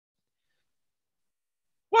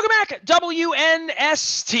Welcome back,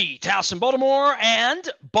 WNST, Towson, Baltimore, and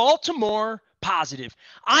Baltimore Positive.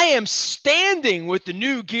 I am standing with the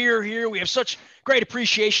new gear here. We have such great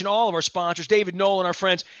appreciation, all of our sponsors, David Nolan, our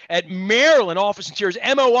friends at Maryland Office Interiors,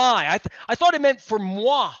 MOI. I thought it meant for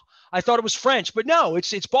moi. I thought it was French, but no,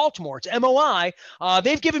 it's Baltimore. It's MOI.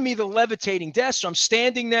 They've given me the levitating desk, so I'm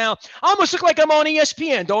standing now. I almost look like I'm on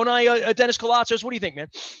ESPN, don't I, Dennis Koulatsos? What do you think, man?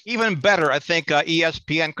 Even better, I think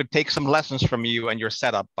ESPN could take some lessons from you and your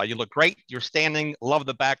setup. You look great. You're standing. Love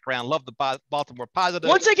the background. Love the Baltimore Positive.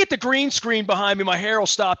 Once I get the green screen behind me, my hair will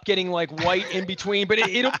stop getting like white in between, but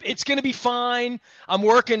it's going to be fine. I'm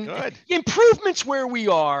working. Good. Improvements where we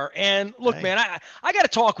are. And look, Hey. man, I got to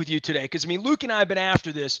talk with you today because, I mean, Luke and I have been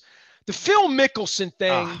after this. The Phil Mickelson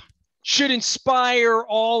thing should inspire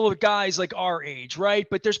all of the guys like our age, right?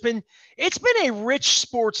 But it's been a rich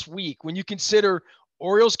sports week when you consider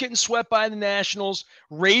Orioles getting swept by the Nationals,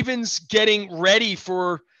 Ravens getting ready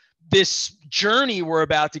for this journey we're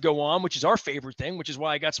about to go on, which is our favorite thing, which is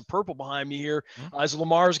why I got some purple behind me here, as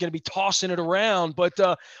Lamar is going to be tossing it around. But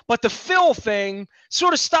the Phil thing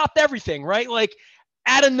sort of stopped everything, right? Like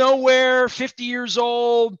out of nowhere, 50 years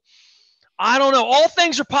old. I don't know. All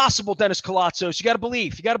things are possible, Dennis Koulatsos. You got to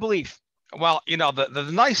believe. You got to believe. Well, the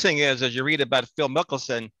nice thing is, as you read about Phil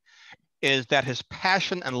Mickelson, is that his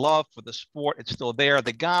passion and love for the sport, it's still there.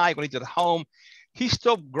 The guy, when he's at home, he's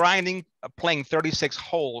still grinding, playing 36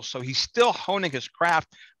 holes. So he's still honing his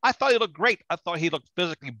craft. I thought he looked great. I thought he looked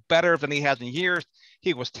physically better than he has in years.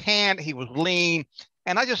 He was tan. He was lean.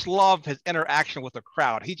 And I just love his interaction with the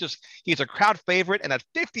crowd. He's a crowd favorite. And at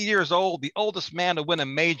 50 years old, the oldest man to win a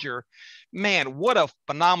major, man, what a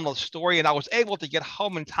phenomenal story. And I was able to get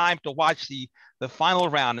home in time to watch the final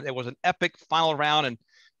round. And it was an epic final round. And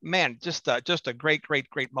man, just a great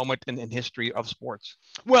moment in history of sports.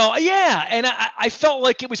 Well, yeah. And I felt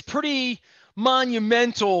like it was pretty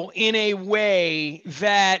monumental in a way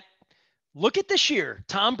that, look at this year.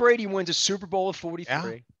 Tom Brady wins a Super Bowl at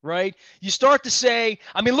 43, right? You start to say,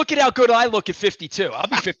 I mean, look at how good I look at 52. I'll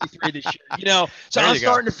be 53 this year, So I'm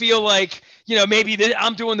starting to feel like, maybe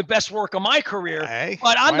I'm doing the best work of my career,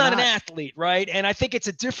 but I'm not an athlete, right? And I think it's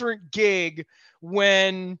a different gig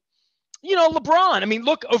when, LeBron. I mean,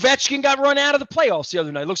 look, Ovechkin got run out of the playoffs the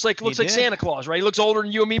other night. Looks like Santa Claus, right? He looks older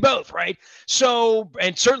than you and me both, right? So,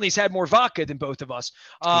 and certainly he's had more vodka than both of us.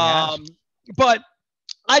 But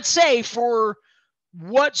I'd say for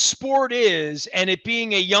what sport is and it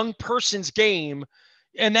being a young person's game,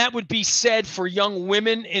 and that would be said for young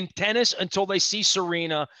women in tennis until they see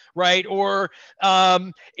Serena, right? Or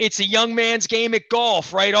it's a young man's game at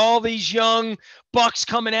golf, right? All these young bucks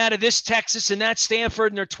coming out of this Texas and that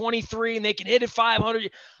Stanford, and they're 23 and they can hit it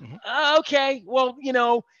 500. Okay, well,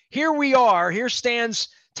 here we are. Here stands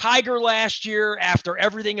Tiger last year after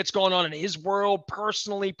everything that's going on in his world,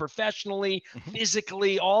 personally, professionally,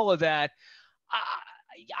 physically, all of that.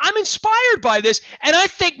 I'm inspired by this, and I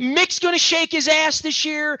think Mick's going to shake his ass this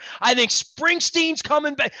year. I think Springsteen's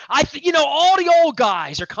coming back. All the old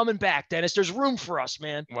guys are coming back, Dennis. There's room for us,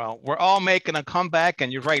 man. Well, we're all making a comeback,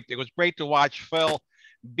 and you're right. It was great to watch Phil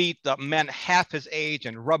beat the men half his age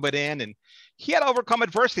and rub it in, and he had to overcome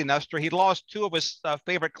adversity, Nestor. He lost two of his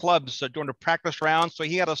favorite clubs during the practice round, so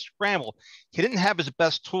he had to scramble. He didn't have his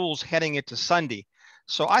best tools heading into Sunday.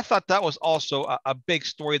 So I thought that was also a big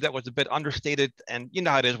story that was a bit understated. And you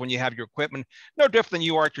know how it is when you have your equipment. No different than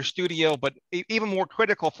you are at your studio, but even more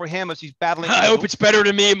critical for him as he's battling. I hope it's better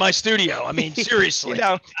than me in my studio. I mean, seriously.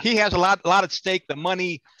 He has a lot at stake. The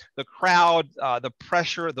money, the crowd, the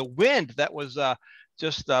pressure, the wind that was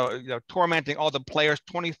just tormenting all the players,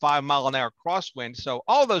 25-mile-an-hour crosswind. So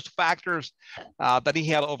all those factors that he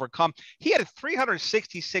had to overcome. He had a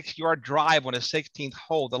 366-yard drive on his 16th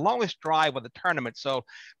hole, the longest drive of the tournament. So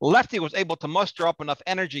Lefty was able to muster up enough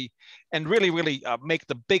energy and really make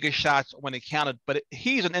the biggest shots when it counted. But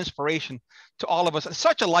he's an inspiration to all of us.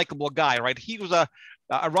 Such a likable guy, right? He was a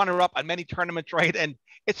runner-up at many tournaments, right? And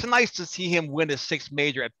it's nice to see him win his sixth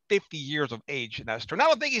major at 50 years of age, Nestor. And I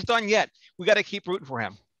don't think he's done yet. We got to keep rooting for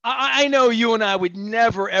him. I know you and I would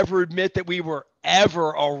never, ever admit that we were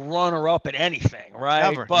ever a runner-up at anything, right?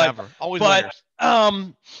 Never. Always winners.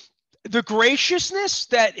 The graciousness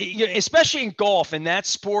that, especially in golf, in that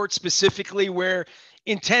sport specifically, where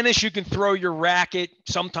in tennis you can throw your racket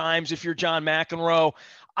sometimes if you're John McEnroe.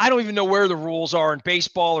 I don't even know where the rules are in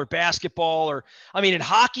baseball or basketball in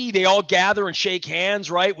hockey, they all gather and shake hands,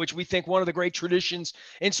 right? Which we think one of the great traditions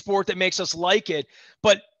in sport that makes us like it.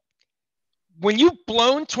 But when you've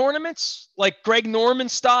blown tournaments like Greg Norman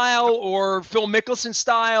style or Phil Mickelson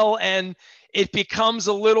style, and it becomes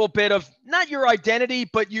a little bit of not your identity,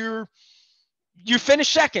 but you're you finish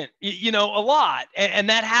second, a lot. And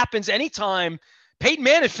that happens anytime. Peyton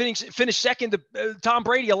Manning finished second to Tom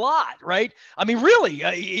Brady a lot, right? I mean, really,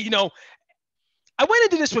 I went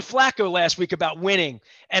into this with Flacco last week about winning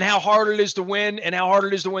and how hard it is to win and how hard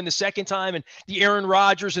it is to win the second time, and the Aaron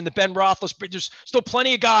Rodgers and the Ben Roethlisberger. There's still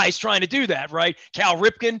plenty of guys trying to do that, right? Cal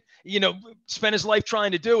Ripken, spent his life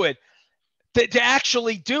trying to do it. To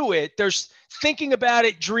actually do it, there's thinking about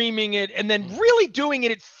it, dreaming it, and then really doing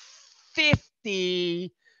it at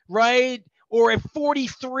 50, right? Or at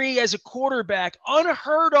 43 as a quarterback,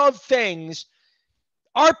 unheard of things.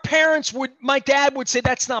 My dad would say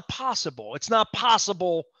that's not possible. It's not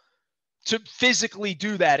possible to physically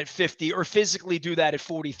do that at 50 or physically do that at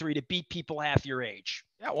 43 to beat people half your age.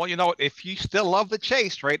 Yeah, well, if you still love the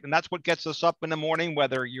chase, right? And that's what gets us up in the morning,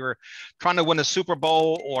 whether you're trying to win a Super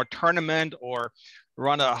Bowl or tournament or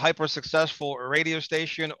run a hyper successful radio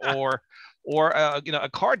station or a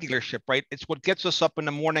car dealership, right? It's what gets us up in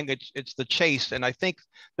the morning. It's the chase. And I think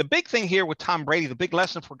the big thing here with Tom Brady, the big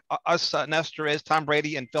lesson for us, Nestor, is Tom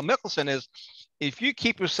Brady and Phil Mickelson is if you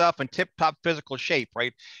keep yourself in tip-top physical shape,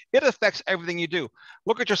 right, it affects everything you do.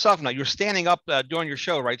 Look at yourself now. You're standing up during your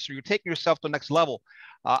show, right? So you're taking yourself to the next level.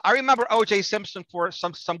 I remember O.J. Simpson for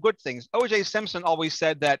some good things. O.J. Simpson always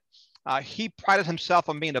said that he prided himself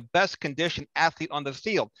on being the best conditioned athlete on the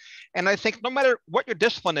field. And I think no matter what your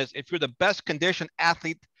discipline is, if you're the best conditioned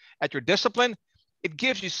athlete at your discipline, it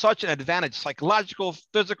gives you such an advantage, psychological,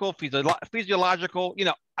 physical, physiological.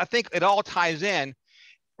 I think it all ties in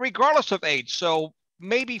regardless of age. So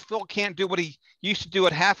maybe Phil can't do what he used to do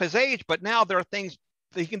at half his age, but now there are things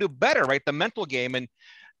that he can do better, right? The mental game. And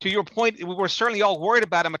to your point, we were certainly all worried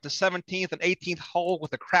about him at the 17th and 18th hole with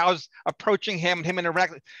the crowds approaching him and him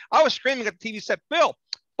interacting. I was screaming at the TV set, Phil,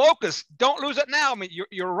 focus, don't lose it now. I mean,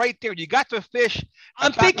 you're right there. You got to fish.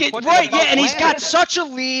 I'm thinking, right, yeah, and he's got such a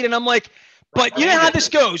lead, and I'm like, but you know how this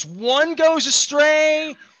goes. One goes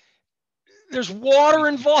astray. There's water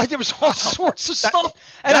involved. There was all sorts of stuff.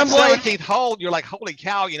 And I'm like, 17th hole, you're like, holy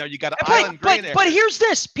cow, you got an island green there. But here's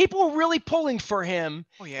this. People are really pulling for him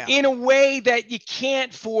in a way that you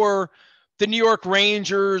can't for the New York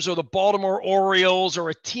Rangers or the Baltimore Orioles or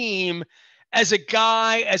a team as a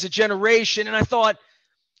guy, as a generation. And I thought,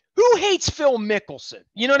 who hates Phil Mickelson?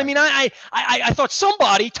 You know what I mean? I thought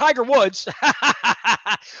somebody, Tiger Woods,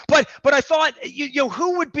 but I thought,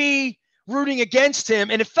 who would be rooting against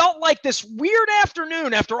him? And it felt like this weird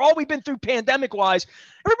afternoon after all we've been through pandemic wise,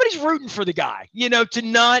 everybody's rooting for the guy, to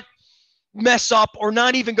not mess up or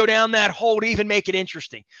not even go down that hole to even make it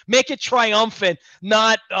interesting, make it triumphant,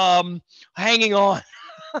 not hanging on.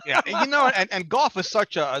 Yeah, and golf is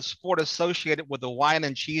such a sport associated with the wine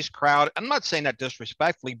and cheese crowd. I'm not saying that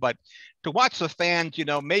disrespectfully, but to watch the fans,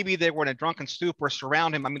 maybe they were in a drunken stupor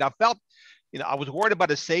surround him. I mean, I felt, I was worried about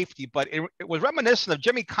his safety, but it was reminiscent of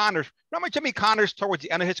Jimmy Connors. Remember Jimmy Connors towards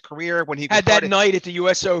the end of his career when he had that night at the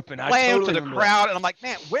U.S. Open, playing totally to the crowd, and I'm like,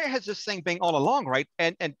 man, where has this thing been all along, right?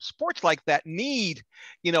 And sports like that need,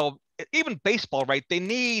 even baseball, right? They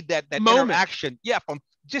need that interaction, from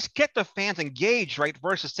just get the fans engaged, right?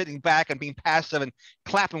 Versus sitting back and being passive and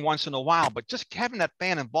clapping once in a while, but just having that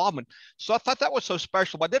fan involvement. So I thought that was so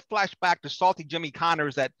special. But I did flash back to salty Jimmy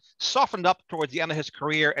Connors that softened up towards the end of his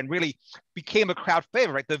career and really became a crowd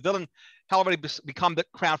favorite, right? The villain had already become the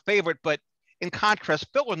crowd favorite, but in contrast,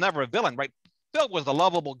 Phil was never a villain, right? Phil was the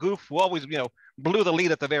lovable goof who always, blew the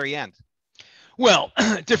lead at the very end. Well,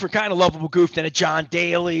 different kind of lovable goof than a John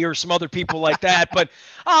Daly or some other people like that. But,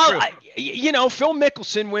 Phil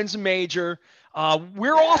Mickelson wins a major.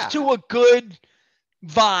 We're off to a good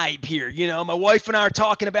vibe here. My wife and I are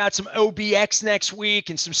talking about some OBX next week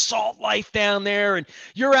and some salt life down there, and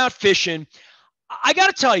you're out fishing. I got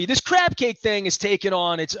to tell you, this crab cake thing is taking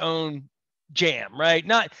on its own jam, right?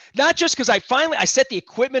 Not just because I set the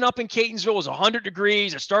equipment up in Catonsville. It was 100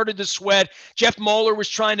 degrees. I started to sweat. Jeff Moeller was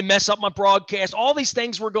trying to mess up my broadcast. All these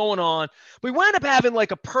things were going on. We wound up having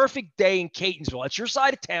like a perfect day in Catonsville. It's your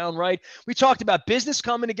side of town, right? We talked about business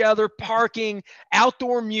coming together, parking,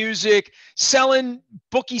 outdoor music, selling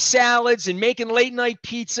bookie salads and making late night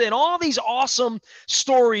pizza and all these awesome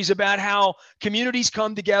stories about how communities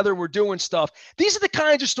come together and we're doing stuff. These are the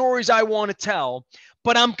kinds of stories I want to tell.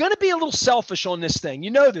 But I'm going to be a little selfish on this thing. You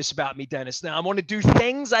know this about me, Dennis. Now, I want to do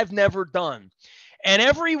things I've never done. And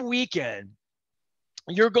every weekend,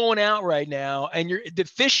 you're going out right now, and the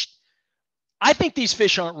fish I think these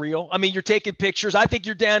fish aren't real. I mean, you're taking pictures. I think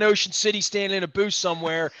you're down Ocean City standing in a booth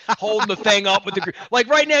somewhere holding the thing up with the – like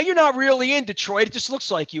right now, you're not really in Detroit. It just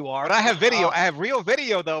looks like you are. But I have video. I have real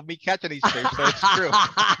video, though, of me catching these fish, so it's true.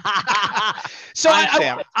 So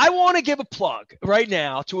I want to give a plug right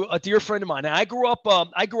now to a dear friend of mine. Now, I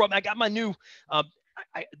got my new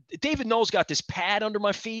David Knowles got this pad under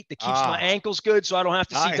my feet that keeps my ankles good, so I don't have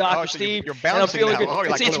to see Dr. Steve. You're balancing now.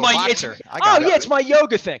 It's my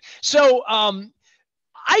yoga thing. So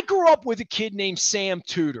I grew up with a kid named Sam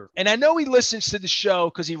Tudor, and I know he listens to the show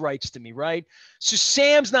because he writes to me, right? So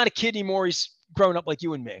Sam's not a kid anymore. He's grown up like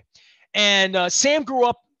you and me. And Sam grew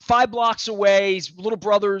up 5 blocks away. His little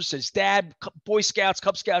brothers, his dad, Boy Scouts,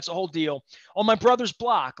 Cub Scouts, the whole deal, on my brother's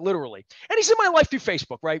block, literally. And he's in my life through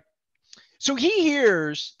Facebook, right? So he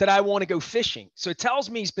hears that I want to go fishing. So it tells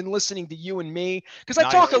me he's been listening to you and me because I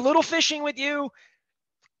talk a little fishing with you.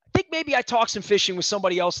 I think maybe I talked some fishing with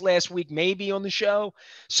somebody else last week, maybe on the show.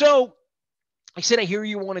 So I said, I hear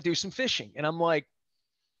you want to do some fishing. And I'm like,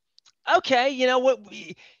 okay, you know what?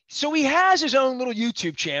 So he has his own little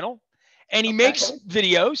YouTube channel and he makes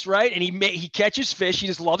videos, right? And he catches fish. He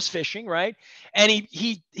just loves fishing, right? And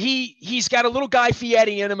he's got a little Guy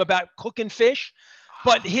Fieri in him about cooking fish.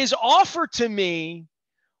 But his offer to me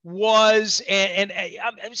was, and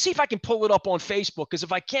see if I can pull it up on Facebook, because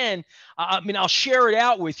if I can, I'll share it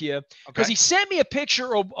out with you, because he sent me a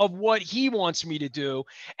picture of what he wants me to do.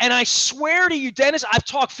 And I swear to you, Dennis, I've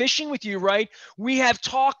talked fishing with you, right? We have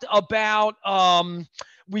talked about,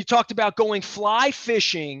 going fly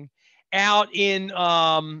fishing out in,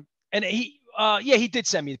 and he did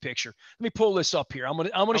send me the picture. Let me pull this up here. I'm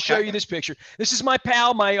gonna show you this picture. This is my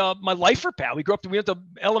pal, my lifer pal. We went to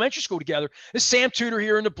elementary school together. This is Sam Tudor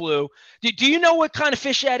here in the blue. Do you know what kind of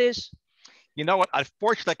fish that is? You know what?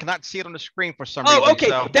 Unfortunately, I cannot see it on the screen for some reason. Oh, okay.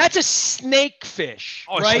 So. That's a snakefish.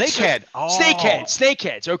 Oh, right? Snakehead.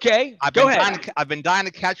 Snakeheads. Okay. Go ahead. I've been dying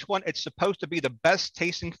to catch one. It's supposed to be the best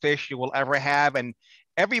tasting fish you will ever have, and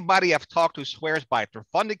everybody I've talked to swears by it. They're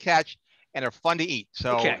fun to catch and they're fun to eat.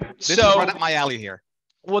 So this is right up my alley here.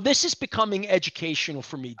 Well, this is becoming educational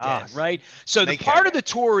for me, Dan, right? So the part of the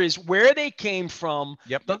tour is where they came from.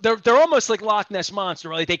 Yep. They're almost like Loch Ness Monster,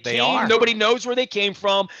 right? They are. Nobody knows where they came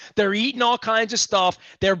from. They're eating all kinds of stuff.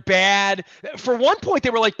 They're bad. For one point, they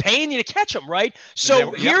were like paying you to catch them, right?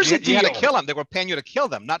 So here's the deal. You had to kill them. They were paying you to kill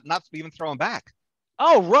them, not even throw them back.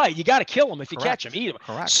 Oh, right. You got to kill them if you catch them. Eat them.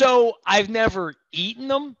 Correct. So I've never eaten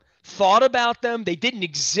them. Thought about them. They didn't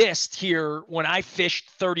exist here when I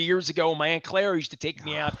fished 30 years ago. When my Aunt Claire used to take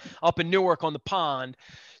me out up in Newark on the pond.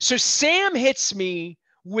 So Sam hits me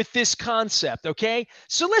with this concept. Okay.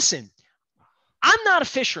 So listen, I'm not a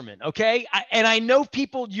fisherman. Okay. And I know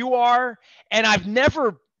people you are, and I've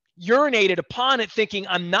never urinated upon it thinking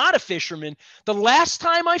I'm not a fisherman. The last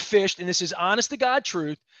time I fished, and this is honest to God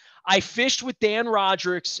truth, I fished with Dan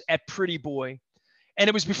Rodricks at Pretty Boy. And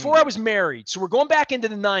it was before I was married. So we're going back into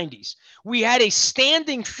the 90s. We had a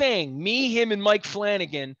standing thing, me, him, and Mike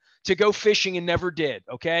Flanagan, to go fishing and never did.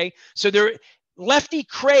 Okay. So Lefty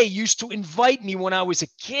Cray used to invite me when I was a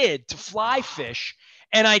kid to fly fish,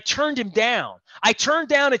 and I turned him down. I turned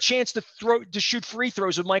down a chance to shoot free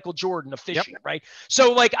throws with Michael Jordan of fishing, right?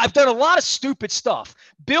 So like I've done a lot of stupid stuff.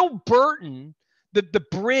 Bill Burton, the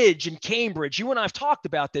bridge in Cambridge, you and I have talked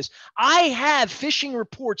about this. I have fishing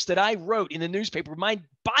reports that I wrote in the newspaper, my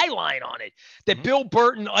byline on it, that Bill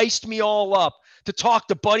Burton iced me all up to talk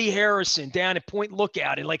to Buddy Harrison down at Point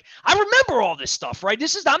Lookout. And like, I remember all this stuff, right?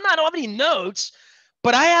 I'm not on any notes,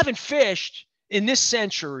 but I haven't fished in this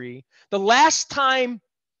century. The last time,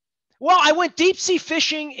 I went deep sea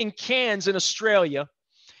fishing in Cairns in Australia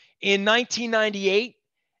in 1998.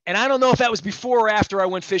 And I don't know if that was before or after I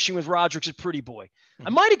went fishing with Rodricks at Pretty Boy. I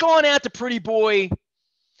might have gone out to Pretty Boy. It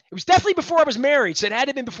was definitely before I was married, so it had to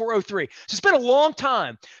have been before 03. So it's been a long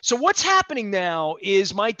time. So what's happening now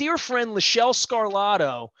is my dear friend, Lachelle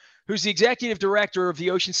Scarlato, who's the executive director of the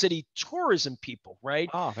Ocean City tourism people, right?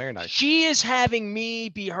 Oh, very nice. She is having me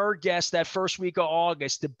be her guest that first week of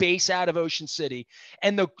August to base out of Ocean City.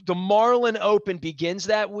 And the Marlin Open begins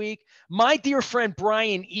that week. My dear friend,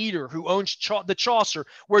 Brian Eater, who owns the Chaucer,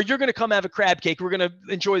 where you're going to come have a crab cake. We're going to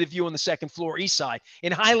enjoy the view on the second floor, east side,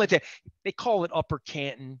 in Highland. They call it Upper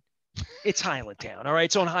Canton. It's Highlandtown. All right.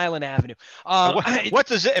 It's on Highland Avenue. What's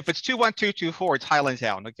the zip? If it's 21224, it's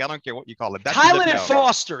Highlandtown. Okay, I don't care what you call it. That's Highland and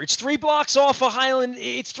Foster. It's 3 blocks off of Highland.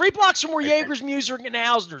 It's 3 blocks from where Jaeger's Music and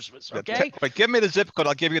Hausner's was. Okay. But give me the zip code.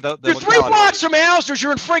 I'll give you the. You're 3 blocks from Hausner's.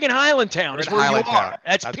 You're in friggin' Highlandtown. Is where you are.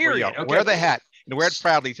 That's period. Okay. Wear the hat. And wear it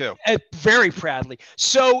proudly too. Very proudly.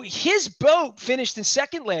 So his boat finished in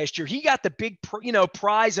second last year. He got the big,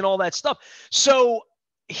 prize and all that stuff. So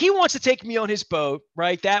he wants to take me on his boat,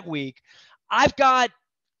 right, that week. I've got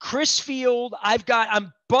Chris Field.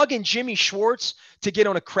 I'm bugging Jimmy Schwartz to get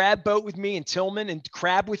on a crab boat with me in Tillman and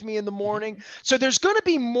crab with me in the morning. So there's going to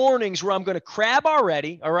be mornings where I'm going to crab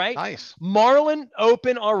already. All right. Nice. Marlin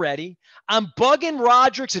open already. I'm bugging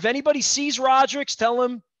Rodricks. If anybody sees Rodricks, tell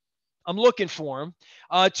him I'm looking for him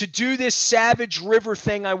to do this Savage River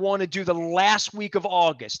thing I want to do the last week of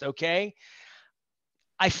August. Okay.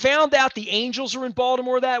 I found out the Angels are in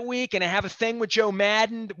Baltimore that week, and I have a thing with Joe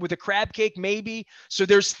Madden with a crab cake, maybe. So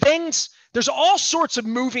there's all sorts of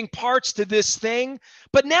moving parts to this thing.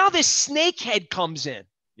 But now this snakehead comes in.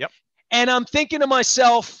 Yep. And I'm thinking to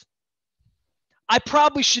myself, I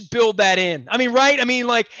probably should build that in. I mean, right? I mean,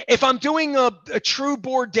 like, if I'm doing a true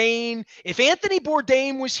Bourdain, if Anthony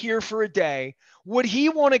Bourdain was here for a day, would he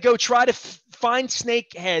want to go try to find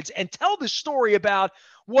snakeheads and tell the story about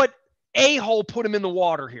what a-hole put him in the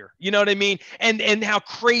water here? You know what I mean? And how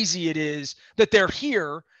crazy it is that they're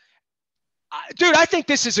here. Dude, I think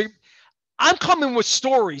I'm coming with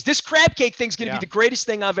stories. This crab cake thing's going to be the greatest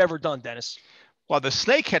thing I've ever done, Dennis. Well, the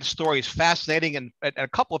snakehead story is fascinating, and a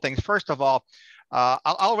couple of things. First of all, I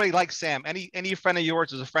already like Sam. Any friend of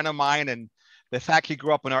yours is a friend of mine, and the fact he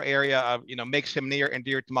grew up in our area, makes him near and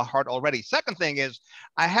dear to my heart already. Second thing is,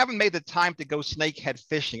 I haven't made the time to go snakehead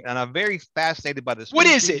fishing, and I'm very fascinated by this. What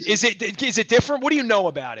is it? Is it different? What do you know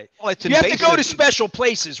about it? Well, it's you have to go to special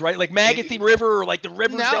places, right? Like Magathi River or like the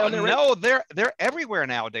rivers down there. No, they're everywhere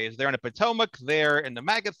nowadays. They're in the Potomac, they're in the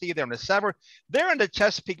Magathi, they're in the Severn, they're in the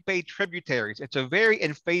Chesapeake Bay tributaries. It's a very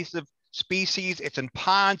invasive species. It's in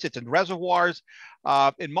ponds, it's in reservoirs.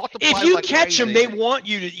 It multiplies. If you catch them, they want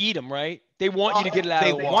you to eat them, right? They want you to get it out of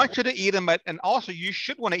the water. They want you to eat them, and also you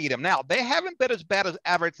should want to eat them. Now, they haven't been as bad as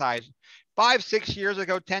advertised. 5, 6 years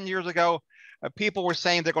ago, 10 years ago, people were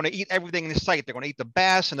saying they're going to eat everything in sight. They're going to eat the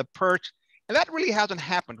bass and the perch, and that really hasn't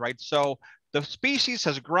happened, right? So the species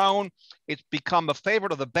has grown. It's become a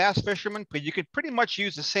favorite of the bass fishermen, but you can pretty much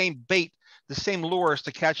use the same bait, the same lures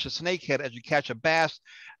to catch a snakehead as you catch a bass.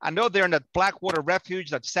 I know they're in that Blackwater Refuge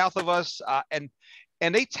that's south of us,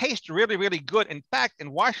 and they taste really, really good. In fact,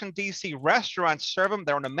 in Washington, D.C., restaurants serve them.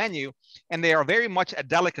 They're on the menu, and they are very much a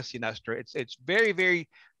delicacy, Nestor. It's very, very,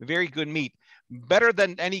 very good meat. Better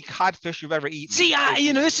than any codfish you've ever eaten. See,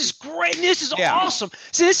 this is great. This is awesome.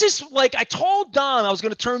 See, this is like, I told Don I was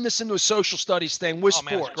going to turn this into a social studies thing with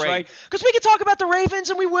sports, right? Because we can talk about the Ravens,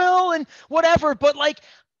 and we will, and whatever. But like,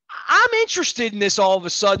 I'm interested in this all of a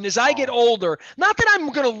sudden as I get older. Not that I'm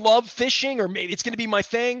going to love fishing or maybe it's going to be my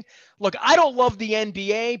thing. Look, I don't love the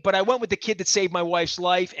NBA, but I went with the kid that saved my wife's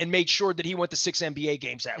life and made sure that he went to 6 NBA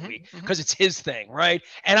games that week because it's his thing, right?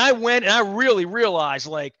 And I went and I really realized,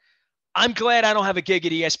 like, I'm glad I don't have a gig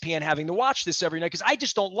at ESPN having to watch this every night because I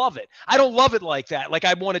just don't love it. I don't love it like that. Like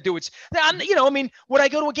I want to do it. Would I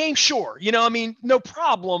go to a game? Sure. No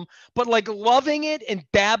problem. But like loving it and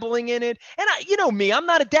dabbling in it. And me, I'm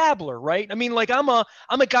not a dabbler, right? I mean, like I'm a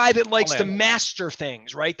guy that likes to master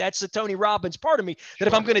things, right? That's the Tony Robbins part of me that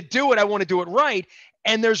if I'm going to do it, I want to do it right.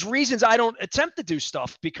 And there's reasons I don't attempt to do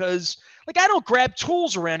stuff because like I don't grab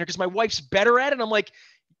tools around here because my wife's better at it. And I'm like,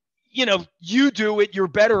 you do it, you're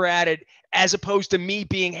better at it, as opposed to me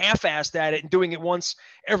being half-assed at it and doing it once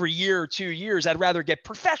every year or 2 years. I'd rather get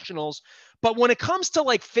professionals. But when it comes to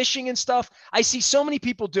like fishing and stuff, I see so many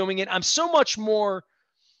people doing it. I'm so much more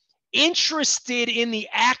interested in the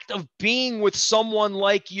act of being with someone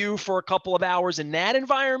like you for a couple of hours in that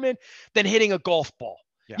environment than hitting a golf ball.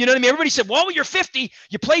 Yeah. You know what I mean? Everybody said, well, you're 50,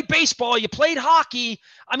 you played baseball, you played hockey.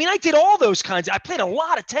 I mean, I did all those kinds. I played a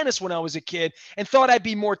lot of tennis when I was a kid and thought I'd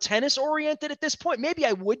be more tennis oriented at this point. Maybe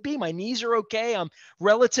I would be. My knees are okay. I'm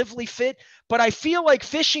relatively fit. But I feel like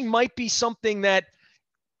fishing might be something that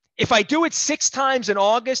if I do it 6 times in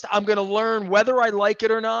August, I'm going to learn whether I like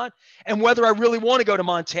it or not and whether I really want to go to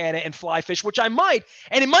Montana and fly fish, which I might.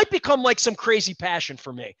 And it might become like some crazy passion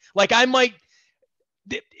for me. Like I might.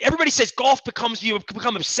 Everybody says golf you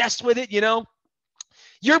become obsessed with it,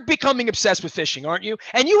 You're becoming obsessed with fishing, aren't you?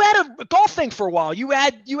 And you had a golf thing for a while. You've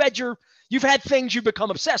had things you become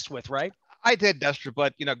obsessed with, right? I did, Nestor,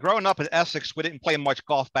 but growing up in Essex, we didn't play much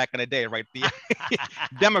golf back in the day, right?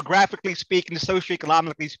 Demographically speaking,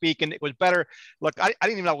 socioeconomically speaking, it was better. Look, I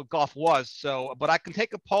didn't even know what golf was, but I can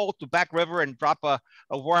take a pole to Back River and drop a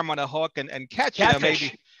worm on a hook and catch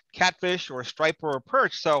maybe catfish or a striper or a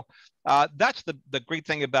perch. So that's the great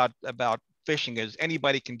thing about fishing is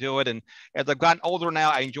anybody can do it. And as I've gotten older now,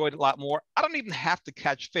 I enjoy it a lot more. I don't even have to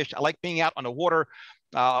catch fish. I like being out on the water.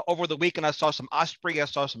 Over the weekend, I saw some osprey, I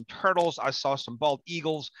saw some turtles, I saw some bald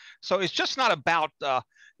eagles. So it's just not about,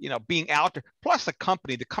 being out there. Plus the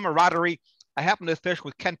company, the camaraderie. I happened to fish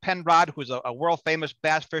with Ken Penrod, who's a world famous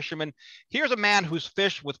bass fisherman. Here's a man who's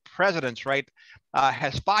fished with presidents, right?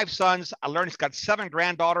 Has 5 sons. I learned he's got 7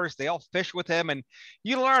 granddaughters. They all fish with him. And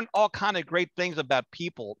you learn all kind of great things about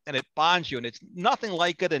people, and it bonds you. And it's nothing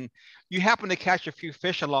like it. And you happen to catch a few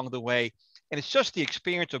fish along the way. And it's just the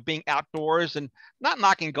experience of being outdoors and not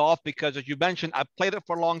knocking golf because, as you mentioned, I've played it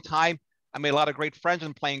for a long time. I made a lot of great friends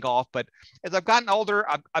in playing golf. But as I've gotten older,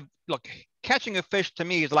 look, catching a fish to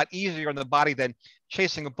me is a lot easier in the body than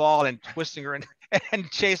chasing a ball and twisting her and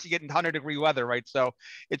chasing it in 100-degree weather, right? So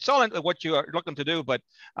it's all into what you are looking to do. But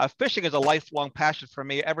fishing is a lifelong passion for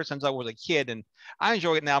me ever since I was a kid. And I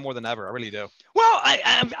enjoy it now more than ever. I really do. Well,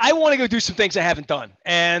 I want to go do some things I haven't done.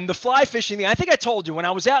 And the fly fishing thing, I think I told you, when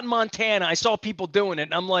I was out in Montana, I saw people doing it.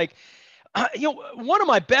 And I'm like, one of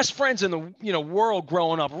my best friends in the world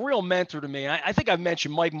growing up, a real mentor to me. I think I've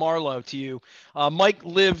mentioned Mike Marlowe to you.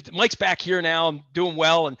 Mike's back here now and doing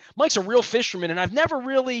well, and Mike's a real fisherman. And I've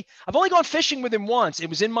only gone fishing with him once. It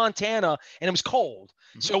was in Montana, and it was cold,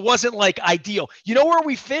 so it wasn't like ideal. You know where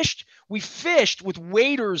we fished? We fished with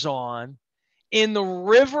waders on in the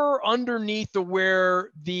river underneath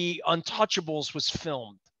where the Untouchables was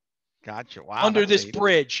filmed. Gotcha. Wow. Under this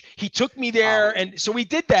bridge. He took me there, and so we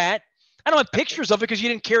did that. I don't have pictures of it because you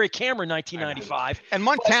didn't carry a camera in 1995. And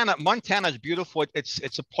Montana is beautiful.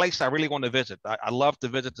 It's a place I really want to visit. I love to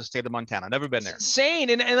visit the state of Montana. I've never been there. It's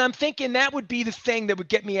insane. And I'm thinking that would be the thing that would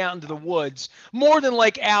get me out into the woods more than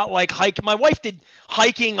hiking. My wife did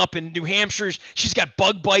hiking up in New Hampshire. She's got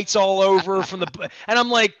bug bites all over and I'm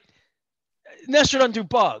like, Nestor doesn't do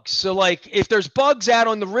bugs. So like, if there's bugs out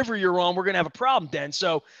on the river you're on, we're going to have a problem then.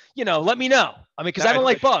 So, let me know. I mean, because I don't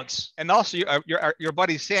like bugs. And also, your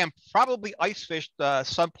buddy Sam probably ice fished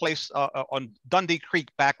someplace on Dundee Creek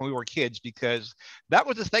back when we were kids, because that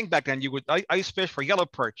was the thing back then. You would ice fish for yellow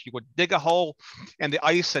perch. You would dig a hole in the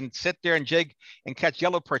ice and sit there and jig and catch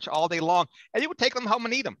yellow perch all day long, and you would take them home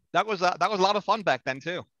and eat them. That was a lot of fun back then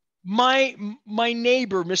too. My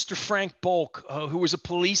neighbor, Mr. Frank Bulk, who was a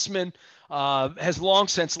policeman, has long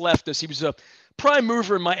since left us. He was a prime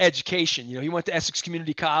mover in my education. He went to Essex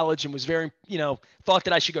Community College and was very, thought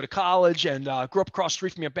that I should go to college, and grew up across the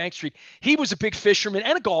street from me on Bank Street. He was a big fisherman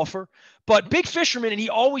and a golfer, but big fisherman, and he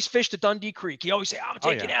always fished at Dundee Creek. He always say, "I'm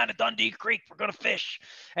taking you out to Dundee Creek. We're going to fish."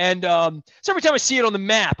 And so every time I see it on the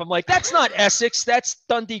map, I'm like, that's not Essex. That's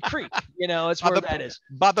Dundee Creek. That's where that is.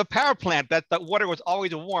 By the power plant, that water was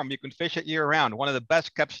always warm. You can fish it year round. One of the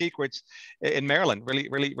best kept secrets in Maryland. Really,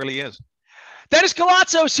 really, really is. Dennis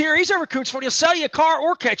Koulatsos here. He's over Coons 40. He'll sell you a car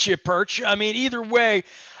or catch you a perch. I mean, either way.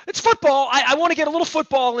 It's football. I want to get a little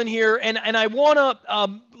football in here, and I want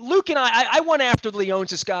to Luke and I went after the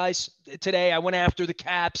Leonsis guys today. I went after the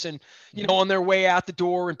Caps, and on their way out the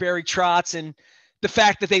door, and Barry Trotz, and the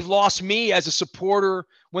fact that they've lost me as a supporter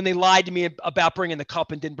when they lied to me about bringing the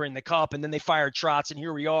cup and didn't bring the cup, and then they fired Trotz, and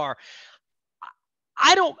here we are.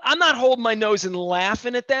 I'm not holding my nose and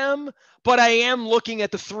laughing at them, but I am looking at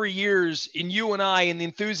the 3 years in you and I and the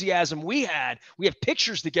enthusiasm we had. We have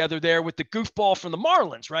pictures together there with the goofball from the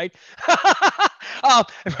Marlins, right?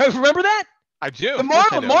 Remember that? I do. The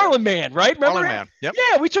Marlin man, right? Remember Marlin man. Yep.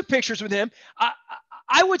 Yeah, we took pictures with him.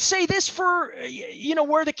 I would say this for,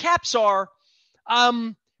 where the Caps are.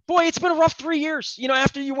 Boy, it's been a rough 3 years.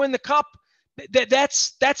 After you win the cup,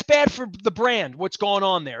 that's bad for the brand, what's going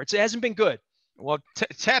on there. It hasn't been good. Well,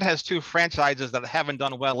 Ted has 2 franchises that haven't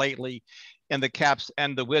done well lately in the Caps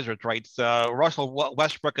and the Wizards, right? Russell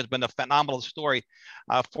Westbrook has been a phenomenal story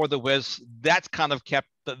for the Wiz. That's kind of kept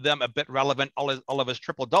them a bit relevant, all of his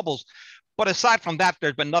triple doubles. But aside from that,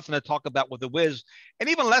 there's been nothing to talk about with the Wiz, and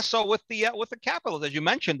even less so with the Capitals. As you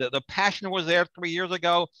mentioned, the passion was there 3 years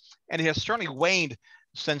ago, and it has certainly waned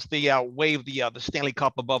since they waved the Stanley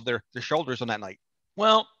Cup above their shoulders on that night.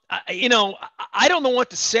 Well, I don't know what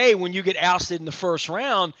to say when you get ousted in the first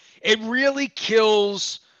round. It really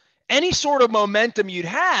kills any sort of momentum you'd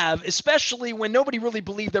have, especially when nobody really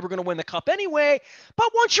believed they were going to win the cup anyway. But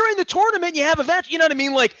once you're in the tournament, you have events, you know what I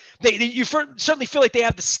mean? Like you certainly feel like they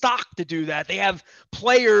have the stock to do that. They have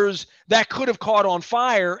players that could have caught on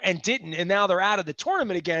fire and didn't, and now they're out of the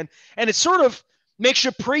tournament again. And it sort of makes you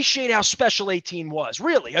appreciate how special 18 was,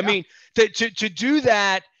 really. I mean, to do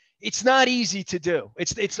that, it's not easy to do.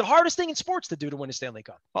 It's the hardest thing in sports to do, to win a Stanley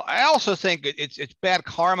Cup. Well, I also think it's bad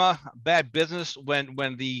karma, bad business when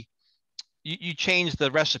you change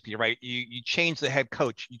the recipe, right? You change the head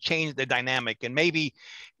coach, you change the dynamic, and maybe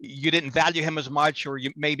you didn't value him as much, or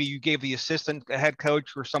maybe you gave the assistant head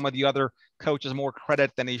coach or some of the other coaches more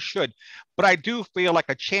credit than he should. But I do feel like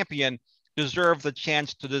a champion deserve the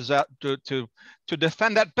chance to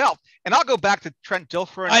defend that belt. And I'll go back to Trent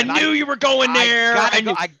Dilfer. I knew you were going there.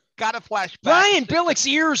 I got a flashback. Brian Billick's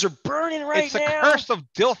ears are burning right it's now. It's a curse of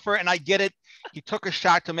Dilfer, and I get it. He took a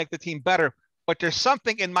shot to make the team better. But there's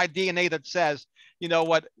something in my DNA that says, you know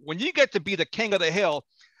what, when you get to be the king of the hill,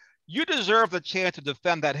 you deserve the chance to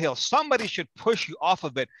defend that hill. Somebody should push you off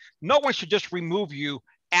of it. No one should just remove you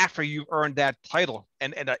after you've earned that title.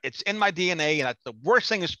 And it's in my DNA. And that's the worst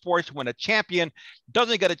thing in sports, when a champion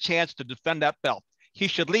doesn't get a chance to defend that belt. He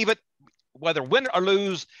should leave it, whether win or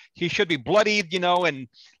lose. He should be bloodied, and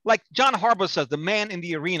like John Harbaugh says, the man in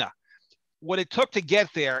the arena. What it took to get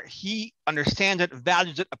there, he understands it,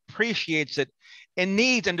 values it, appreciates it, and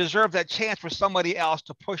needs and deserves that chance for somebody else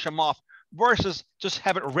to push him off versus just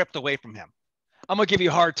have it ripped away from him. I'm gonna give you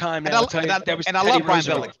a hard time now. I love Brian Billick. And I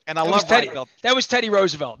love Brian Billick. That was Teddy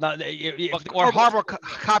Roosevelt. Or Harbaugh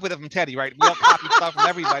copied it from Teddy, right? We all copied stuff from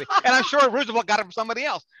everybody. And I'm sure Roosevelt got it from somebody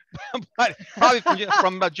else. But probably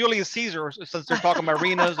from Julius Caesar, since they're talking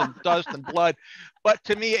arenas and dust and blood. But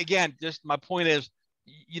to me, again, just my point is,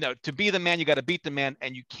 to be the man, you got to beat the man,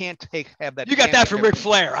 and you can't have that. You got that from Ric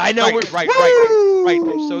Flair. I know. Right.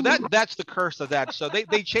 So that's the curse of that. So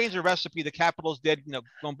they changed the recipe. The Capitals did,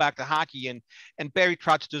 going back to hockey, and Barry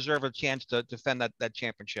Trotz deserved a chance to defend that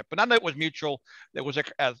championship. But I know it was mutual. There was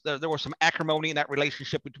some acrimony in that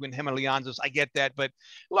relationship between him and Leonsis. I get that, but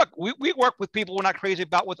look, we work with people we're not crazy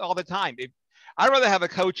about with all the time. I'd rather have a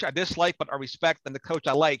coach I dislike but I respect than the coach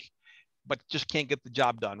I like, but just can't get the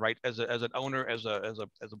job done, right? As an owner, as a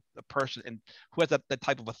person, and who has that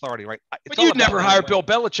type of authority, right? But you'd never hire Bill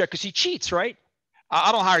Belichick because he cheats, right?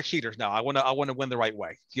 I don't hire cheaters. No, I want to win the right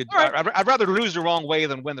way. I'd rather lose the wrong way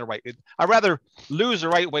than win the right. I'd rather lose the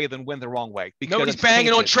right way than win the wrong way. Because nobody's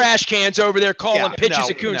banging on trash cans over there calling pitches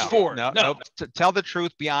at Coons Ford. No. Tell the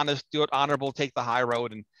truth, be honest, do it honorable, take the high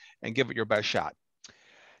road, and give it your best shot.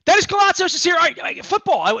 Dennis Koulatsos is here. All right,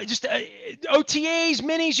 football. OTAs,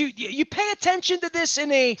 minis. You pay attention to this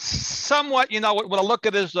in a somewhat. What I look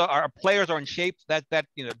at is our players are in shape. That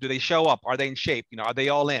do they show up? Are they in shape? Are they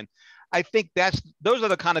all in? I think those are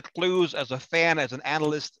the kind of clues as a fan, as an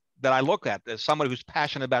analyst, that I look at as somebody who's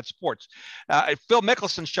passionate about sports. Phil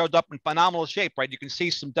Mickelson showed up in phenomenal shape, right? You can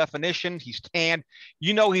see some definition. He's tanned.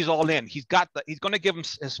 He's all in. He's going to give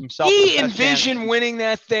himself. He envisioned winning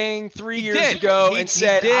that thing 3 years ago and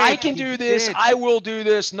said, I can do this. I will do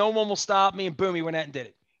this. No one will stop me. And boom, he went out and did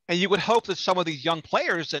it. And you would hope that some of these young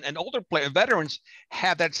players and older veterans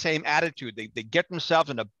have that same attitude. They get themselves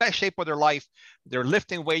in the best shape of their life. They're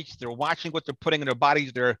lifting weights. They're watching what they're putting in their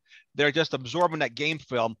bodies. They're just absorbing that game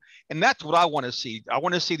film. And that's what I want to see. I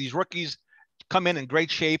want to see these rookies come in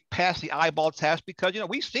great shape, pass the eyeball test, because,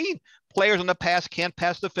 we've seen players in the past can't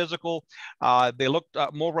pass the physical. They looked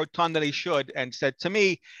more rotund than they should. And said, to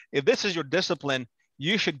me, if this is your discipline,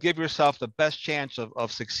 you should give yourself the best chance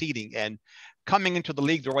of succeeding. And coming into the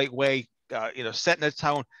league the right way, setting the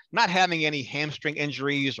tone, not having any hamstring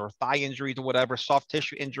injuries or thigh injuries or whatever, soft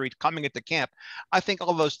tissue injuries coming into camp. I think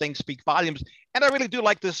all those things speak volumes. And I really do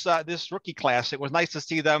like this rookie class. It was nice to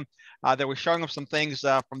see them. They were showing them some things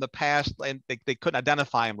from the past, and they couldn't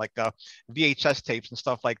identify them, like VHS tapes and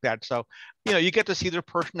stuff like that. So, you get to see their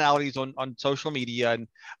personalities on social media. And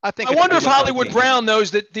I wonder if Hollywood Brown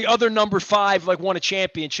knows that the other number 5 won a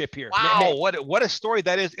championship here. Wow, what a story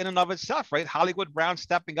that is in and of itself, right? Hollywood Brown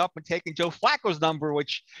stepping up and taking Joe Flacco's number,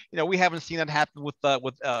 which we haven't seen that happen with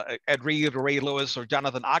Ed Reed or Ray Lewis or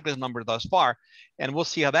Jonathan Ogden's number thus far, and we'll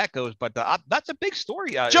see how that goes. But that's a big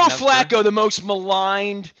story. Joe Flacco, the most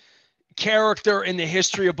maligned character in the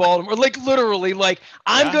history of Baltimore. Literally,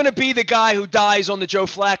 I'm going to be the guy who dies on the Joe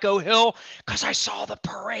Flacco hill because I saw the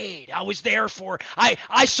parade. I was there for it.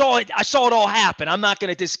 I saw it. I saw it all happen. I'm not going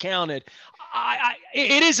to discount it.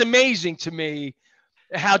 It is amazing to me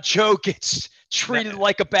how Joe gets treated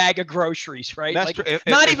like a bag of groceries, right?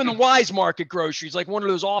 Not even the Wise Market groceries, like one of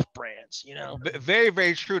those off brands, Very,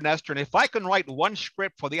 very true, Nestor. And if I can write one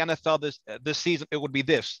script for the NFL this season, it would be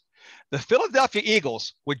this: the Philadelphia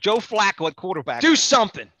Eagles with Joe Flacco at quarterback. Do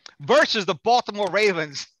something. Versus the Baltimore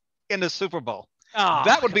Ravens in the Super Bowl. Oh.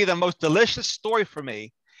 That would be the most delicious story for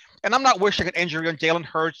me. And I'm not wishing an injury on Jalen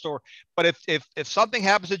Hurts, but if something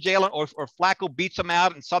happens to Jalen or Flacco beats him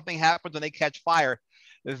out and something happens and they catch fire,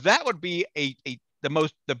 that would be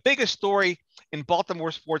the biggest story in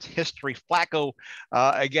Baltimore sports history. Flacco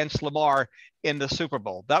against Lamar in the Super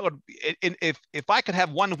Bowl. That would be, if I could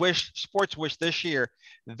have one sports wish this year,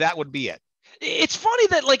 that would be it. It's funny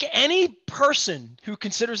that any person who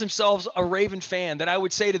considers themselves a Raven fan, that I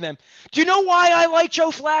would say to them, do you know why I like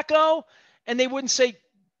Joe Flacco? And they wouldn't say,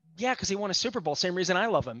 Yeah, because he won a Super Bowl. Same reason I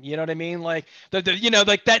love him. You know what I mean? Like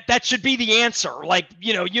like that should be the answer. Like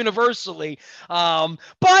universally.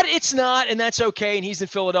 But it's not, and that's okay. And he's in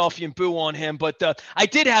Philadelphia, and boo on him. But I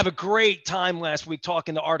did have a great time last week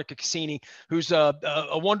talking to Artica Cassini, who's a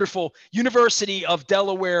wonderful University of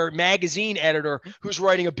Delaware magazine editor who's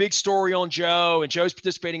writing a big story on Joe, and Joe's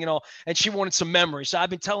participating and all. And she wanted some memories. So I've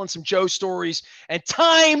been telling some Joe stories, and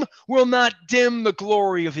time will not dim the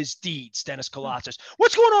glory of his deeds. Dennis Koulatsos.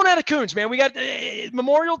 What's going on out of Coons, man? We got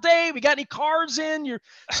Memorial Day. We got any cars in? You're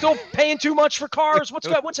still paying too much for cars?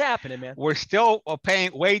 What's happening, man? We're still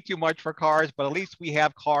paying way too much for cars, but at least we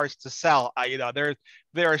have cars to sell.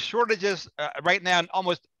 There are shortages right now in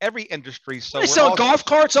almost every industry. So they selling golf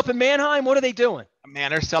carts up in Manheim? What are they doing?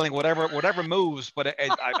 Man, they're selling whatever moves. But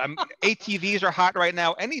ATVs are hot right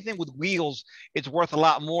now. Anything with wheels, it's worth a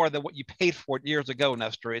lot more than what you paid for it years ago,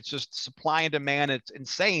 Nestor. It's just supply and demand. It's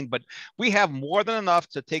insane. But we have more than enough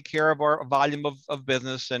to take care of our volume of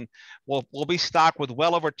business, and we'll be stocked with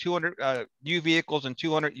well over 200 new vehicles and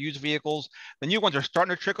 200 used vehicles. The new ones are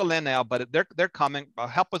starting to trickle in now, but they're coming.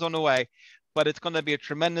 Help is on the way. But it's going to be a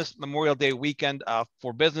tremendous Memorial Day weekend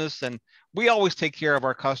for business. And we always take care of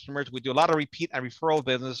our customers. We do a lot of repeat and referral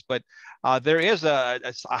business, but there is a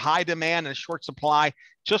high demand and a short supply,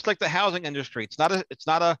 just like the housing industry. It's not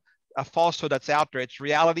a falsehood that's out there. It's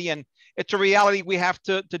reality, and it's a reality we have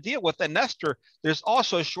to deal with. And Nestor, there's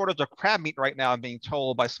also a shortage of crab meat right now, I'm being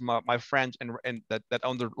told by some of my friends and that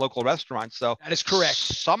own the local restaurants. So that is correct.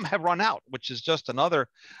 Some have run out, which is just another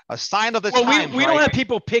sign of the times. Well, we don't have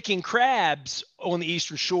people picking crabs on the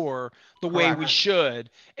Eastern Shore the way we should.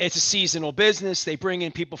 It's a seasonal business. They bring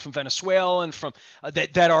in people from Venezuela and from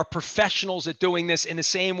that are professionals at doing this in the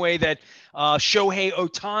same way that Shohei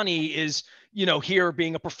Ohtani is here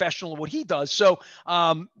being a professional of what he does. So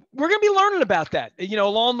we're going to be learning about that,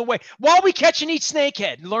 along the way while we catch and eat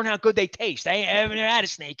snakehead and learn how good they taste. I haven't had a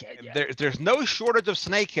snakehead yet. There's no shortage of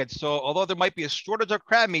snakeheads. So although there might be a shortage of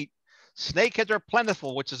crab meat, snakeheads are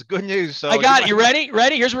plentiful, which is good news. So I got it. You ready?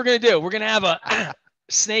 Here's what we're going to do. We're going to have a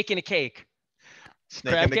snake in a cake.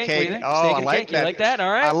 Snake in the cake. Oh, I like that. You like that?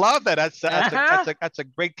 All right. I love that. That's a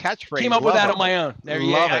great catchphrase. Came up with that on my own. There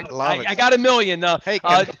you go. Love it. I got a million. Hey,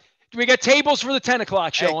 we got tables for the 10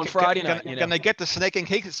 o'clock show on Friday night. Can they get the snake and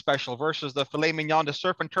cake special versus the filet mignon, the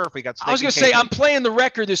surf and turf? We got. I was going to say I'm playing the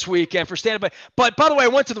record this weekend for stand-up. But by the way, I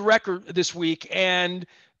went to the record this week and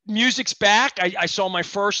music's back. I saw my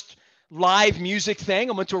first live music thing.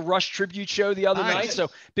 I went to a Rush tribute show the other night. So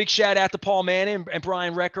big shout out to Paul Manning and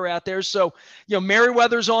Brian Recker out there. So,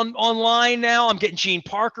 Merriweather's online now. I'm getting Gene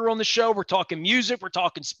Parker on the show. We're talking music. We're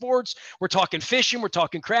talking sports. We're talking fishing. We're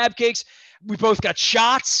talking crab cakes. We both got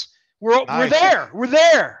shots. We're there.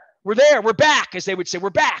 We're back, as they would say. We're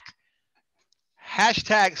back.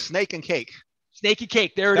 Hashtag snake and cake. Snake and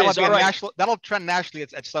cake. There it is. All right. That'll trend nationally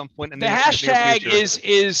at some point. The hashtag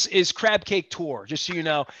is Crab Cake Tour, just so you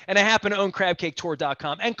know. And I happen to own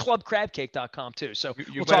crabcaketour.com and clubcrabcake.com too. So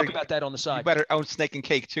we'll talk about that on the side. You better own snake and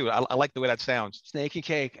cake too. I like the way that sounds. Snake and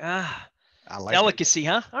cake. I like delicacy,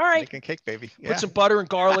 huh? All right. Snake and cake, baby. Put some butter and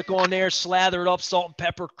garlic on there, slather it up, salt and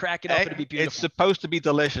pepper, crack it up. It'll be beautiful. It's supposed to be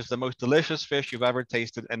delicious. The most delicious fish you've ever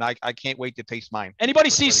tasted. And I can't wait to taste mine. Anybody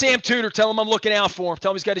see Sam Tudor, tell him I'm looking out for him.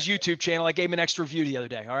 Tell him he's got his YouTube channel. I gave him an extra review the other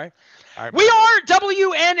day. All right. We are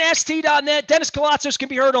WNST.net. Dennis Koulatsos can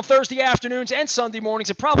be heard on Thursday afternoons and Sunday mornings,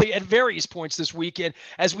 and probably at various points this weekend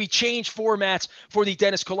as we change formats for the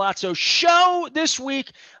Dennis Koulatsos show this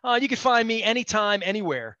week. You can find me anytime,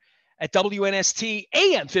 anywhere at WNST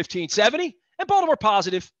AM 1570 and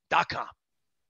BaltimorePositive.com.